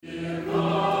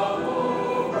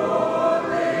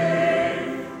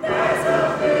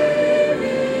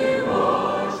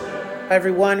Hi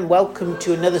everyone, welcome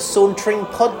to another Sauntering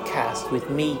podcast with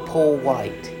me, Paul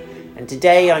White. And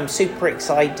today I'm super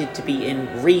excited to be in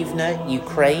Rivne,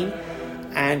 Ukraine,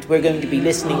 and we're going to be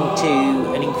listening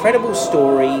to an incredible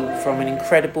story from an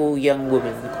incredible young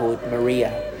woman called Maria,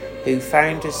 who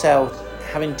found herself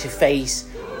having to face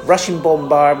Russian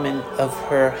bombardment of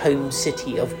her home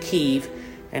city of Kyiv,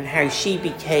 and how she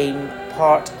became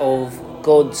part of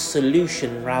God's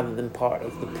solution rather than part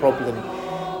of the problem.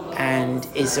 And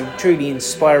it's a truly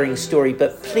inspiring story,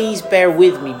 but please bear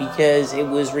with me because it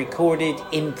was recorded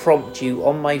impromptu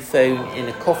on my phone in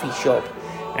a coffee shop,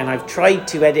 and I've tried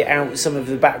to edit out some of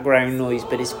the background noise,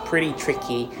 but it's pretty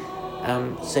tricky,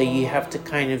 so you have to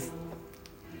kind of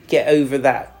get over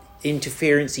that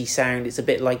interferency sound. It's a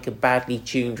bit like a badly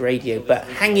tuned radio, but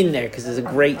hang in there because there's a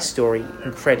great story,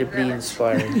 incredibly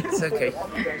inspiring. It's okay.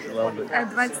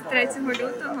 23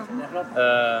 лютого.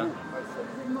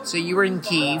 So you were in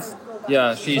Kyiv.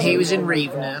 Yeah, He was in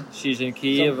Rivne. She's in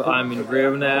Kyiv, I'm in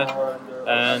Rivne,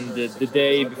 and the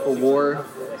day before war,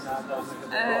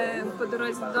 По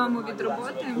дорозі додому від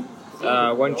роботи.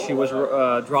 When she was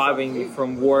driving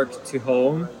from work to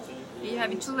home, Я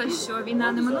відчула, що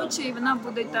війна неминуча, і вона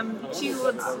буде там чи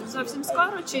от зовсім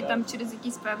скоро, чи там через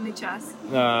якийсь певний час.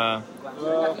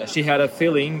 she had a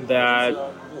feeling that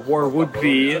war would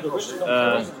be,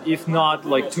 if not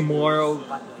like tomorrow,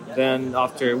 then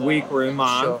after a week or a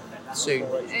month. Soon.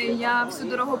 Я всю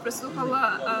дорогу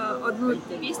прослухала одну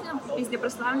пісню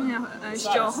прославлення,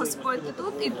 що Господь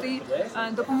тут, і ти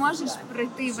допоможеш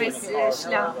пройти весь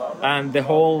шлях. And the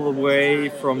whole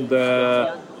way from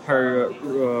her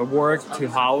work to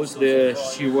house,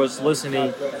 she was listening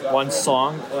one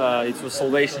song. It was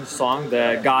Salvation song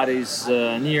that God is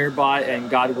nearby and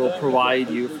God will provide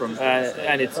you from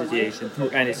any situation,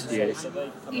 through any situation.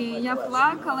 І я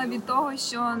плакала від того,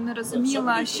 що не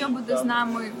розуміла, що буде з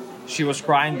нами. She was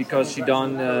crying because she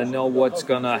don't know what's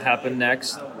gonna happen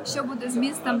next. Що буде з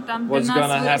містом, там, де What's нас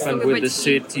gonna happen виростили with the батьки.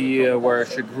 city where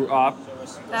she grew up.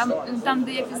 Там,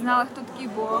 де я пізнала, хто такий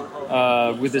Бог.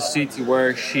 With the city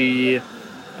where she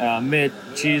met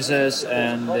Jesus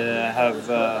and have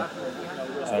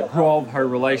grown her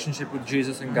relationship with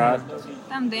Jesus and God.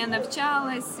 Там, де я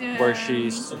навчалась, Where she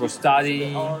was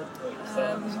studying.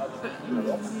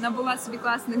 набула собі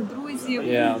класних друзів.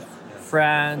 Yeah,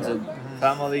 friends and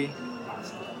family.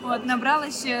 От,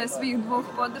 набрала ще своїх двох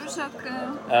подружок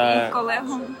і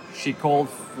колегу. She called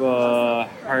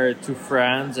her two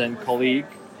friends and colleague.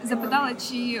 Запитала,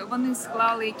 чи вони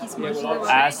склали якісь можливо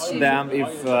Asked речі. them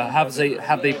if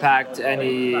have they packed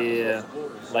any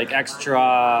like extra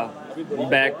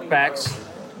backpacks.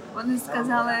 Вони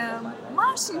сказали,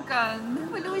 Машенька, не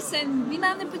хвилюйся,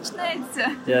 війна не почнеться.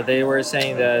 Yeah, they were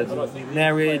saying that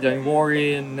Mary, don't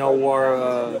worry, no war.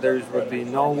 There would be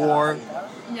no war.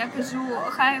 Я кажу,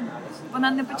 хай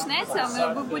вона не почнеться,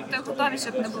 але ви будьте готові,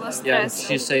 щоб не було Yeah,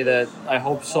 стресу. she say that I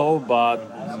hope so, but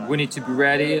we need to be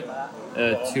ready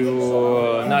to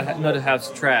not have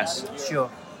stress. Sure.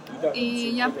 І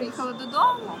я приїхала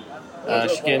додому.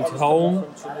 She came to home,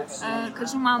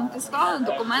 Кажу, мам, ти склала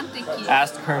документи які?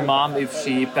 asked her mom if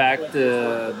she packed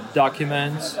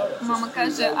documents. Мама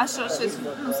каже, а що, щось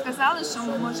сказали, що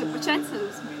може початися?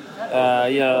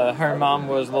 Yeah, her mom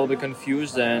was a little bit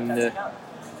confused and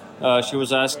she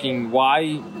was asking why,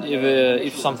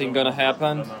 if something gonna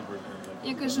happen.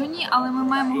 Я кажу, ні, але ми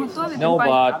маємо готові. No,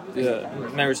 but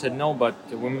Mary said no, but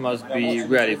we must be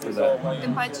ready for that.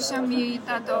 Тим паче, що мій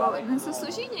тато несе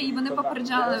служіння, і вони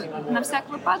попереджали, на всяк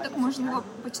випадок, можливо,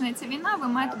 почнеться війна, ви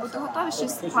маєте бути готові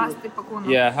щось скласти пакунок.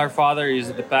 Yeah, her father is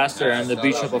the pastor and the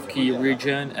bishop of Kyiv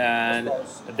region, and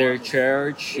their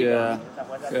church,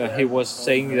 he was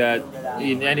saying that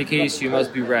in any case you must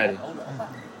be ready.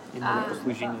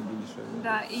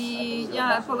 Да, і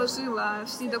я положила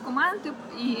всі документи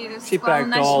і She склала packed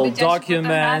наші all дитячі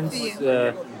documents,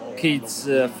 фотографії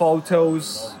kids'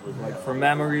 photos, like for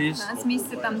memories, з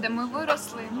місця там, де ми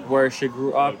виросли, where she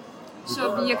grew up.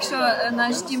 щоб якщо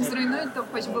наш дім зруйнують, то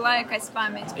хоч була якась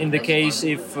пам'ять. In the case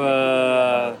if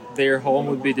their home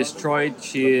would be destroyed,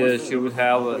 she would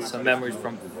have some memories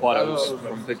from photos,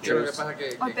 from pictures.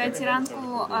 О 5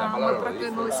 ранку ми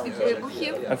прокинулись від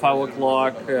вибухів. At 5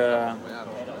 o'clock,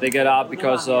 they get up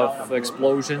because of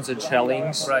explosions and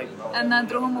shellings. Right. На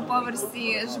другому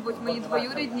поверсі живуть мої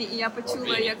двоюрідні, і я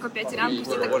почула, як о 5 ранку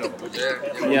всі так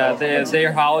тик-тик-тик. Yeah,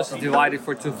 their house is divided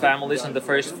for two families. On the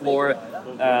first floor,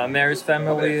 Mary's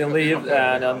family live,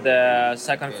 and on the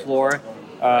second floor,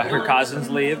 her cousins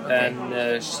live. And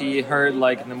she heard,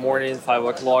 like in the morning, 5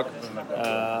 o'clock,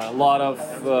 a lot of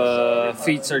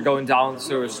feet are going down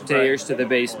the stairs to the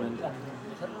basement.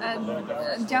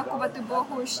 дякувати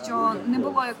Богу, що не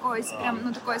було якоїсь прям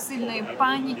такої сильної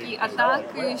паніки,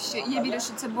 атаки. Що я вірю,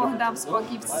 що це Бог дав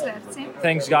спокій в серці.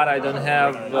 Thanks God, I don't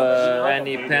have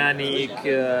any panic.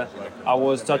 I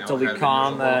was totally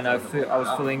calm, and I was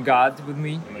feeling God with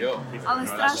me. Але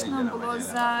страшно було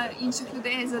за інших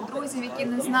людей, за друзів, які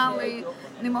не знали,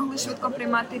 не могли швидко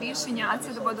приймати рішення, а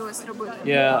це доводилось робити.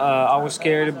 Yeah, I was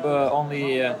scared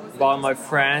only about my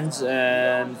friends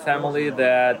and family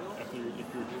that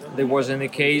there was any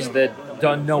case that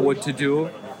don't know what to do,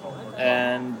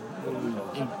 and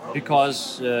because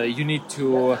you need to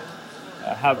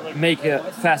make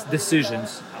fast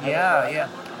decisions. Yeah.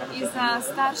 І за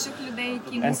старших людей,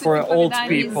 які And несуть for old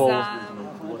відповідальність people. за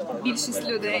більшість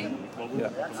людей.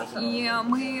 Yeah. І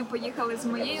ми поїхали з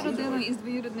моєю родиною і з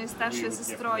двоюрідною старшою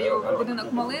сестрою в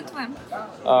будинок молитви.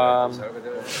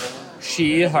 She,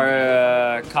 her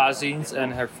cousins, and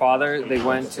her father, they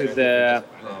went to the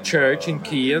church in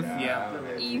Kyiv.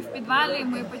 І в підвалі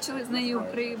ми почали з нею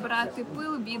прибирати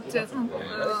пил від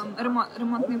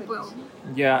ремонтний пил.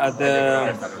 Yeah,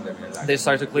 they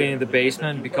started cleaning the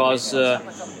basement because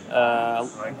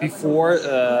before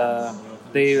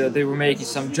they were making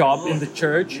some job in the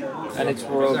church and it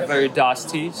was very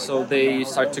dusty, so they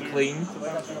started to clean.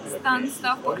 Стан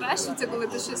став покращуватися, коли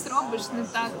ти щось робиш, не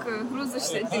так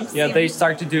грузишся тим всім. Yeah, they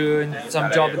started doing some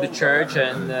job in the church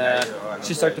and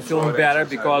she started feeling better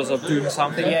because of doing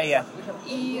something. Yeah.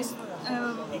 І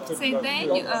в цей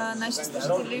день наші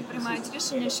служителі приймають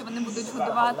рішення, що вони будуть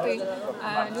годувати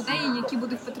людей, які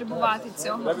будуть потребувати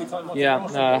цього.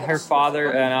 Yeah, her father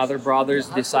and other brothers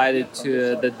decided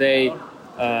that they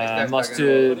must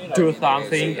do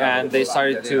something, and they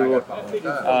started to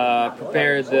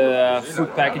prepare the food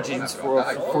packaging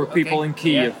for people in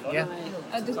Kyiv. Yeah.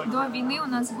 До війни у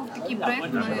нас був такий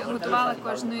проект, ми готували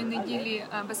кожної неділі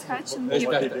безхатченків.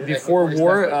 Before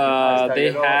war, they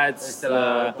had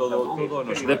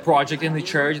the project in the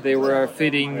church. They were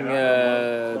feeding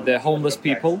the homeless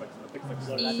people.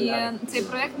 І цей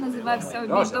проект називався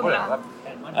 «Обід добра».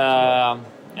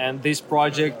 And this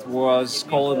project was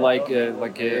called like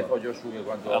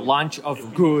a lunch of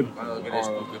good.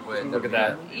 Look at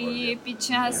that. І під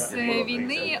час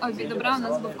війни обід добра у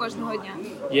нас був кожного дня.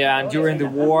 Yeah, and during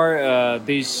the war,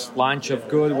 this lunch of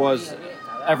good was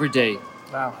every day.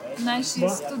 Wow. Наші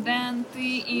студенти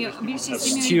і більшість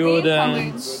сім'ї виїхали,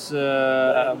 Students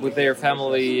with their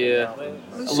family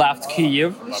left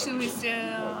Kyiv, лишилися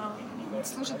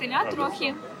служителя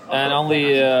трохи. and only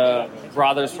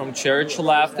brothers from church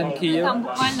left in Kyiv, Там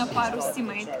буквально пару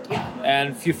сімей таких.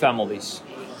 and few families.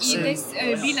 І десь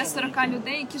біля 40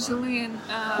 людей, які жили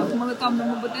в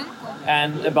молитовному будинку.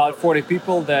 And about 40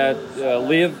 people that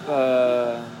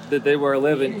that they were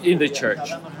living in the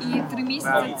church. І 3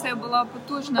 місяці це була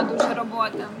потужна дуже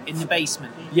робота. In the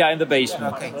basement. Yeah, in the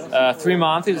basement. Okay. 3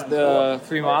 months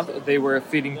they were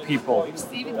feeding people.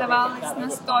 Всі віддавались на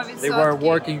 100%. They were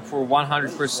working for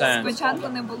 100%. Спочатку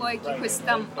не було якихось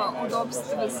там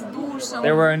удобств з душем.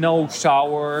 There were no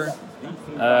shower,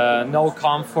 no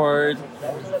comfort,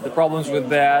 the problems with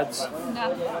beds.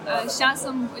 Да. З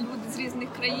часом люди з різних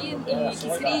країн і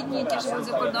якісь рідні, які живуть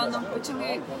за кордоном,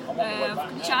 почали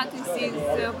включатися,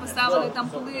 поставили там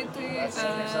плити,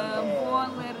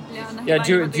 бойлер для Yeah,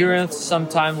 нагрівання during води. some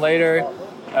time later,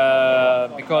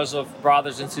 because of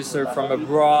brothers and sisters from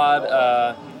abroad,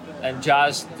 and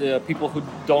just people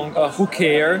who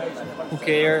care,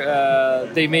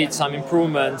 they made some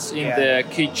improvements in the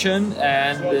kitchen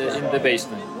and in the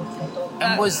basement.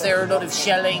 And was there a lot of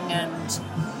shelling and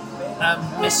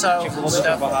missiles and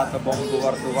stuff?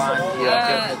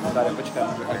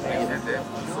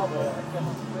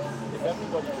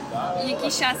 Який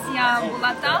час я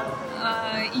була там,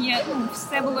 і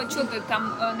все було чути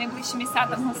там найближчі місця,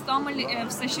 там Гостомель,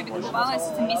 все, що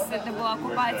відбувалося, це місце, де була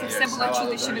окупація, все було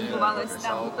чути, що відбувалося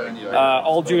там.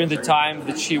 All during the time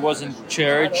that she was in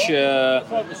church,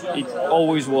 it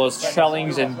always was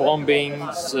shellings and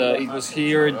bombings. It was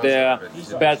here the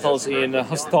battles in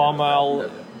Hostomel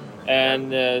and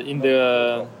in the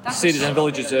cities and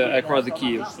villages across the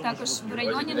Kyiv. Також в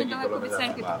районі недалеко від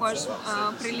церкви також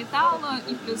прилітало,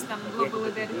 і плюс там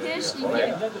були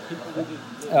ДРГшники.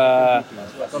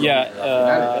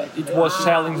 It was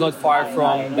shellings not far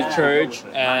from the church,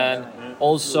 and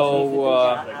also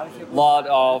a lot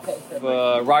of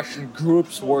Russian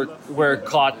groups were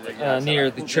caught near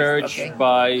the church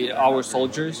by our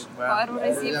soldiers. Пару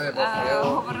разів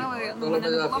говорили, мене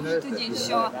не було вже тоді,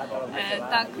 що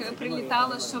так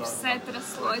прилітало, що все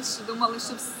тряслось, що думали,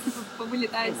 що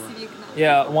повилітають всі вікна.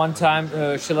 Yeah, one time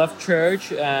she left church,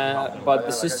 but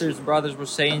the sisters and brothers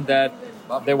were saying that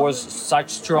there was such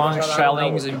strong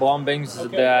shellings and bombings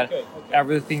that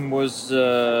everything was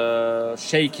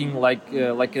shaking like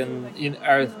an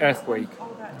earthquake.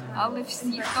 Але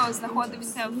всі, хто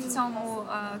знаходився в цьому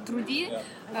труді,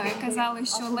 казали,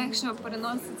 що легше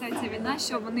переноситься ця війна,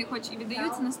 що вони хоч і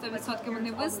віддаються на 100%,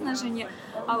 вони виснажені,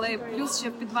 але плюс ще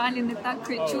в підвалі не так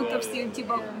чуто всі ті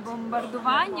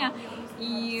бомбардування,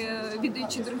 і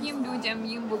віддаючи другим людям,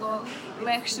 їм було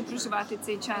легше проживати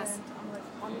цей час.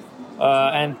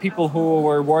 And people who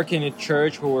were working at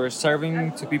church, who were serving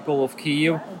to people of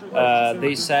Kyiv,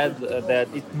 they said that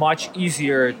it's much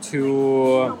easier to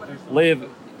live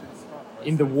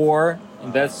in the war,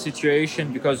 in that situation,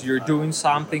 because you're doing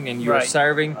something and you're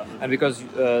serving, and because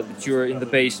you're in the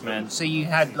basement. So you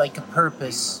had like a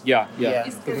purpose. Yeah.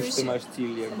 Тому що ти маєш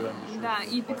ціль, якби. Да,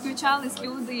 і підключались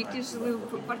люди, які жили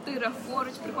в квартирах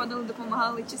поруч, приходили,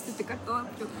 допомагали чистити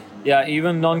картоплю. Yeah,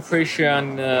 even non-Christian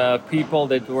people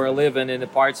that were living in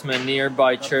apartment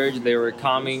nearby church, they were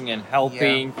coming and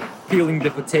helping, peeling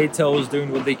the potatoes, doing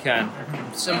what they can.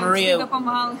 So Maria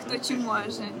допомагали хто чим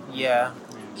може. Yeah.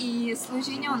 І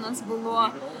служіння у нас було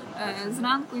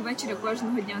зранку і ввечері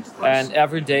кожного дня також. And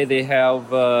every day they have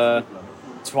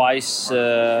twice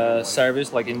service,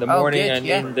 like in the morning and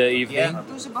in the evening.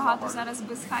 Дуже багато зараз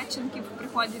безхатченків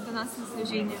приходять до нас на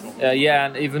служіння. Yeah,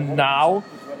 and even now,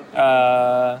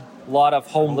 a lot of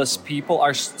homeless people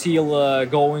are still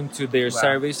going to their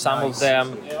service. Some of them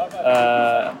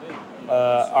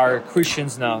are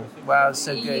Christians now. Wow,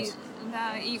 so good.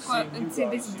 І ці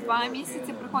десь 2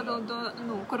 місяці приходило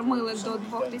кормили до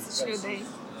 2000 людей.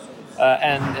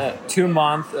 And 2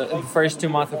 months, the first 2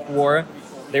 months of war,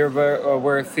 they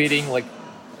were feeding like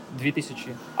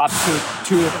 2000, up to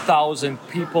 2,000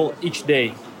 people each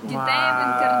day. Дітей в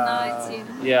інтернаті.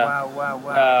 Yeah.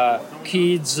 Wow.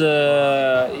 Kids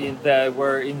that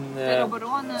were in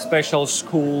special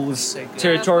schools,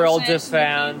 territorial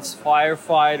defense,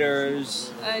 firefighters.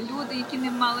 Люди, які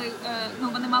не мали,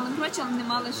 вони мали гроші, але не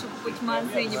мали, щоб хоч в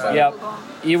магазині було.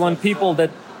 Even people that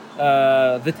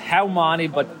have money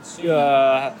but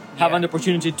have an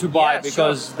opportunity to buy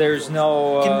because there's no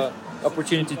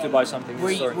opportunity to buy something in the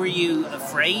store. Were you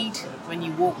afraid when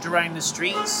you walked around the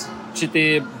streets? Чи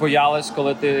ти боялась,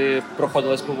 коли ти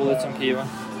проходилась по вулицям Києва?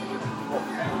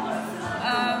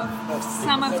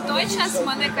 Саме в той час в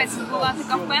мене якась була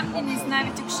така впевненість,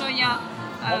 навіть якщо я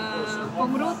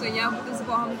помру, то я буду з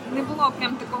Богом. Не було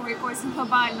прям такого якогось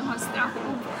глобального страху.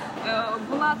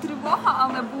 Була тривога,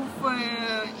 але був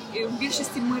в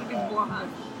більшості мир від Бога.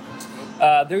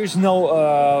 There is no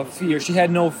fear. She had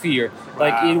no fear.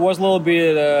 Like it was a little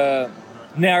bit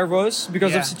nervous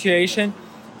because of situation,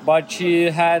 but she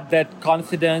had that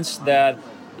confidence that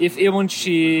if even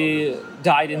she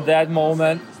died in that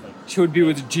moment, she would be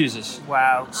with Jesus.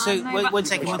 Wow. So one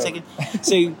second.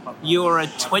 So you're a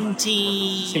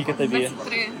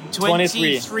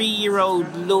 23-year-old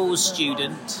law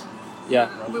student. Yeah.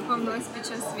 Виповнилась під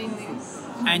час війни.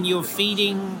 And you're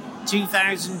feeding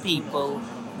 2,000 people.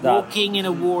 Walking in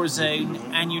a war zone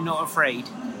and you're not afraid.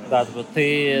 Так, бо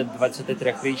ти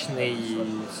 23-річний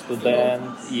студент,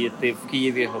 і ти в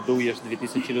Києві годуєш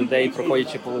 2000 людей,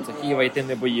 проходячи по вулицях Києва, і ти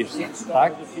не боїшся,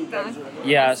 так? Так.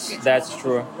 Yes, that's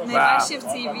true. Найважче в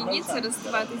цій війні – це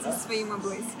розставати зі своїми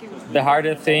близькими. The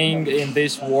hardest thing in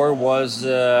this war was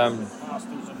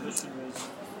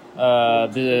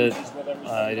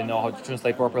I don't know how to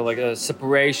translate properly, like a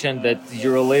separation that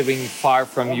you're living far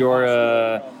from your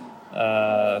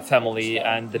family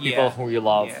and the people who you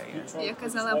love. Я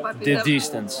казала папі, The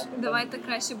distance. Давайте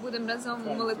краще будемо разом в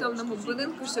молитовному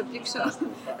будинку, щоб якщо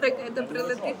ракета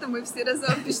прилетить, то ми всі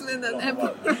разом пішли на небо.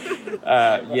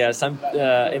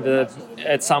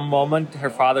 At some moment, her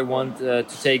father wanted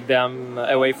to take them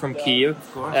away from Kyiv,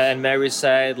 and Mary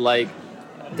said, like,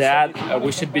 Dad,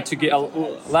 we should be together.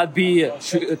 Let's be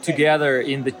together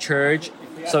in the church.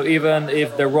 So even if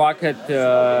the rocket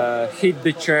hit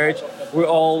the church,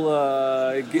 we'll all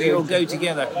go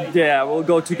together. Yeah, we'll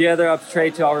go together up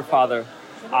straight to our Father,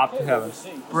 up to heaven.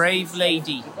 Brave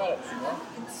lady.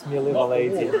 Смілива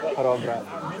lady, хоробра.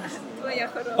 Твоя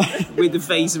хоробра. With the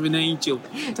face of an angel.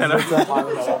 Yeah,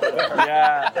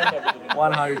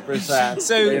 100%.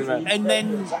 So, and then,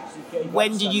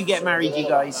 when did you get married, you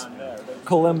guys?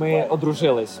 Коли ми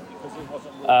одружились,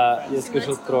 я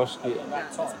скажу трошки.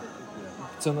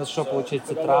 Це у нас що,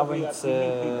 виходить, травень,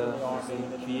 це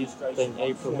квітень,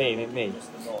 April, May.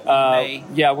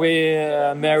 Yeah, we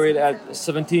married at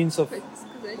 17th of...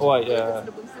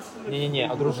 Ні,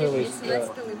 одружились.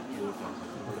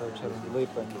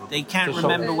 They can't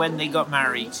remember when they got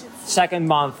married. Second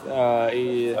month.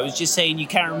 I was just saying you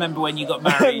can't remember when you got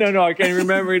married. No, I can't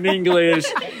remember in English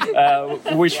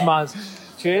which month.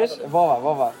 Чуєш?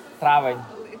 Вова, травень.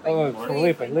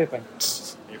 Липень.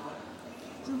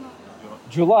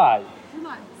 July.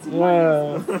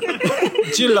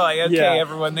 July, okay, Yeah.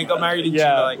 everyone. They got married in Yeah,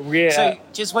 July. So,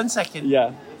 yeah. just 1 second.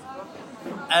 Yeah.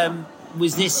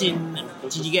 Was this in?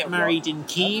 Did you get married in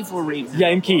Kyiv or Rivne?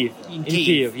 Yeah, in Kyiv. In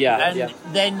Kyiv, yeah. And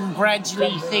then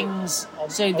gradually things.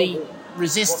 So the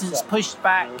resistance pushed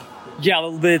back. Yeah, a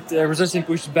little bit resistance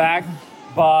pushed back,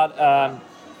 but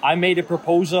I made a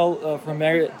proposal for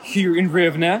marriage here in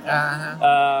Rivne.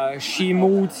 She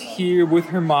moved here with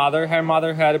her mother. Her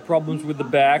mother had problems with the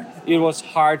back. It was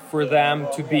hard for them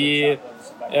to be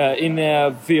in a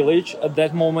village. At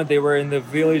that moment, they were in the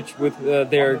village with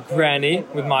their granny,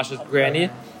 with Masha's granny.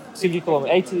 80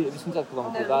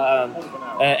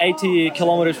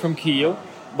 kilometers from Kyiv,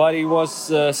 but it was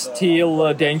still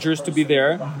dangerous to be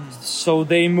there. So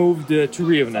they moved to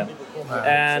Rivne.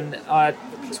 And at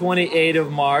 28th of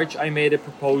March, I made a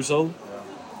proposal,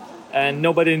 and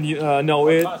nobody know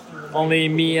it, only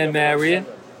me and Mary.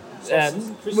 And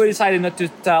we decided not to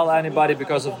tell anybody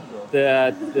because of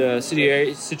the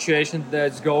situation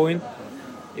that's going.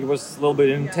 It was a little bit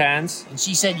intense. And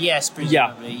she said yes,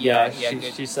 presumably. Yeah,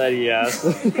 she said yes.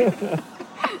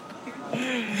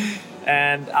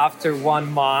 And after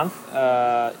 1 month,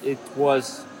 it was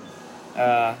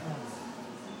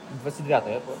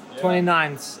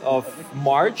 29th of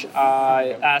March,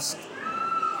 I asked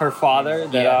her father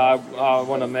that I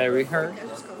want to marry her.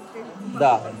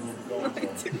 Да.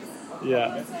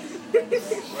 Yeah.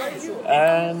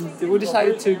 And we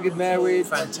decided to get married.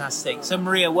 Fantastic. So,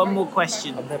 Maria, one more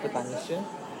question.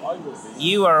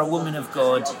 You are a woman of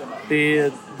God.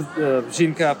 Ти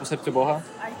жінка по серцю Бога.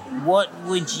 What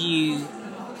would you...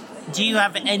 Do you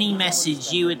have any message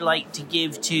you would like to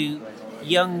give to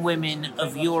young women of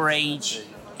your age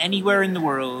anywhere in the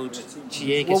world?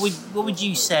 What would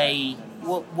you say?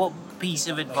 What piece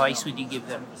of advice would you give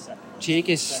them? Чи є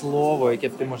якесь слово, яке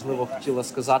б ти, можливо, хотіла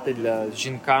сказати для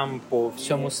жінкам по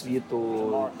всьому світу,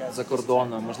 за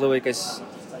кордоном? Можливо, якась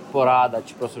порада,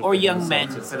 чи просто... Or young men,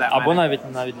 for that або matter.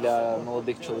 навіть для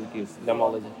молодих чоловіків, для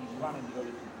молоді.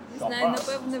 Знаю,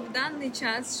 напевно, в даний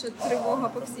час, що тривога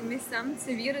по всім місцям,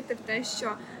 це вірити в те,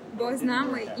 що Бог з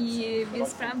нами, і Він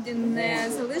справді не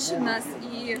залишив нас,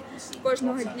 і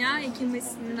кожного дня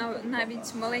якимись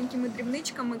навіть маленькими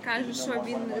дрібничками каже, що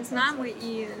Він з нами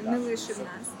і не лишив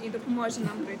нас, і допоможе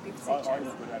нам пройти в цей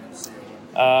час.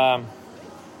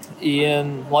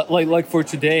 Like for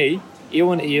today,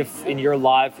 even if in your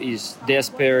life is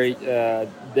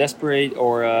desperate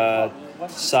or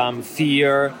some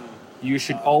fear, you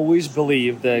should always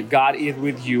believe that God is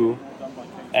with you,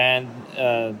 and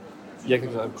як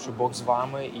що Бог з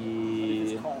вами і...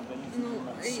 Ну,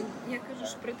 я кажу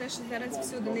ж про те, що зараз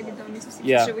всюди невідомість,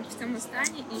 всі живуть в цьому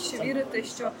стані, і що вірити,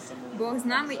 що Бог з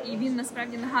нами, і Він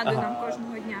насправді нагадує нам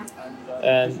кожного дня.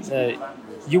 And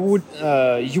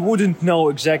you wouldn't know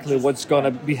exactly what's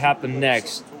gonna be happen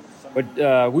next, but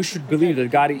we should believe that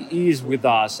God is with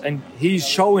us, and He's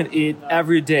showing it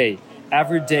every day.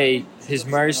 Every day, His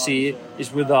mercy is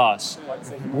with us.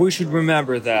 We should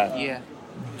remember that. Yeah.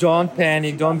 Don't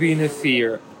panic. Don't be in a fear.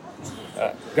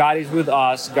 God is with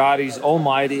us. God is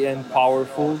almighty and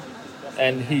powerful,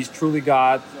 and He's truly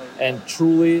God, and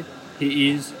truly He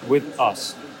is with us.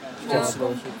 В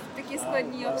такі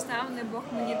складні обставини Бог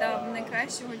мені дав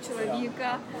найкращого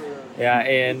чоловіка. Yeah,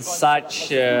 in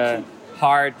such a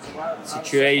hard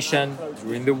situation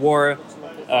during the war,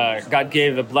 God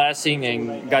gave a blessing, and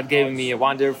God gave me a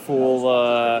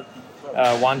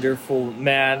wonderful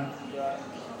man.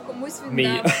 Комусь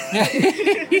Me.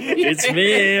 Він It's me,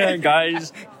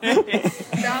 guys.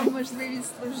 дав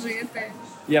можливість служити.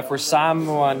 Yeah, for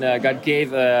someone, God gave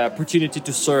an opportunity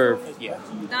to serve.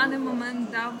 В даний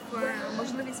момент дав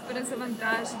можливість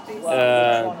перезавантажитись.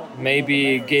 Maybe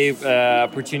gave an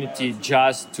opportunity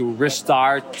just to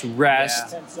restart, to rest,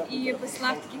 І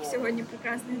послав таких сьогодні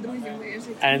прекрасних друзів в моє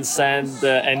життя. and send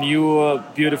a new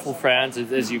beautiful friends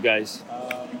as you guys.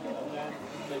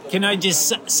 Can I just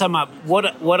sum up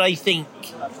what I think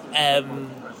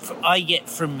I get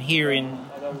from hearing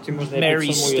Чи можна я Mary's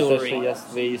підсумую те, що story я з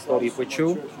твоєї історії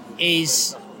почув?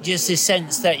 is just a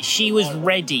sense that she was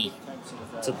ready.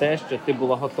 Це те, що ти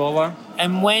була готова.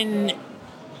 And when,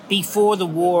 before the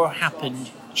war happened,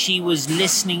 she was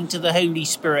listening to the Holy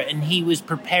Spirit and He was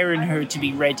preparing her to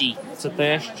be ready. Це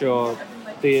те, що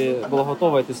ти була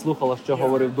готова, і ти слухала, що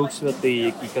говорив Дух Святий,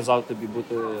 який казав тобі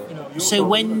бути. So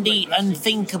when the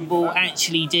unthinkable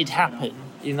actually did happen,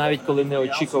 І навіть коли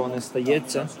неочікуване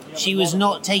стається, she was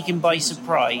not taken by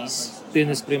surprise. ти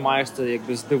не сприймаєш це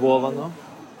якби здивовано.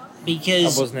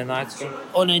 Because або зненацька.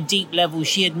 on a deep level,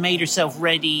 she had made herself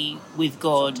ready with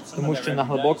God. Тому що на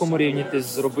глибокому рівні ти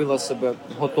зробила себе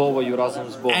готовою разом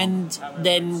з Богом. And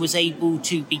then was able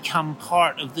to become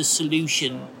part of the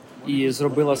solution. І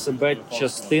зробила себе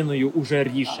частиною уже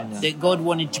рішення, That God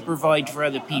wanted to provide for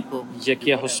other people.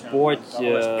 яке Господь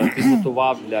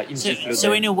підготував для інших So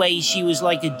in людей. a way, she was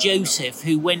like a Joseph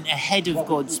who went ahead of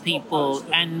God's people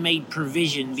and made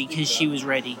provision because she was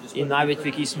ready. І навіть в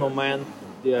якийсь момент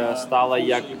стала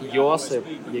як Йосип,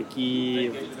 який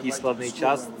в такий складний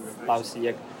час стався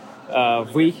як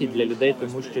вихід для людей,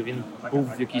 тому що він був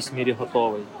в якійсь мірі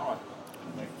готовий.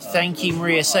 Thank you,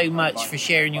 Maria, so much for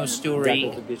sharing your Дякую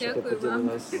story. тобі, що ти Дякую вам.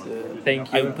 поділилась.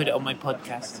 Thank I will you. put it on my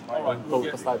podcast.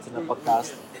 Коли поставиться на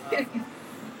подкаст.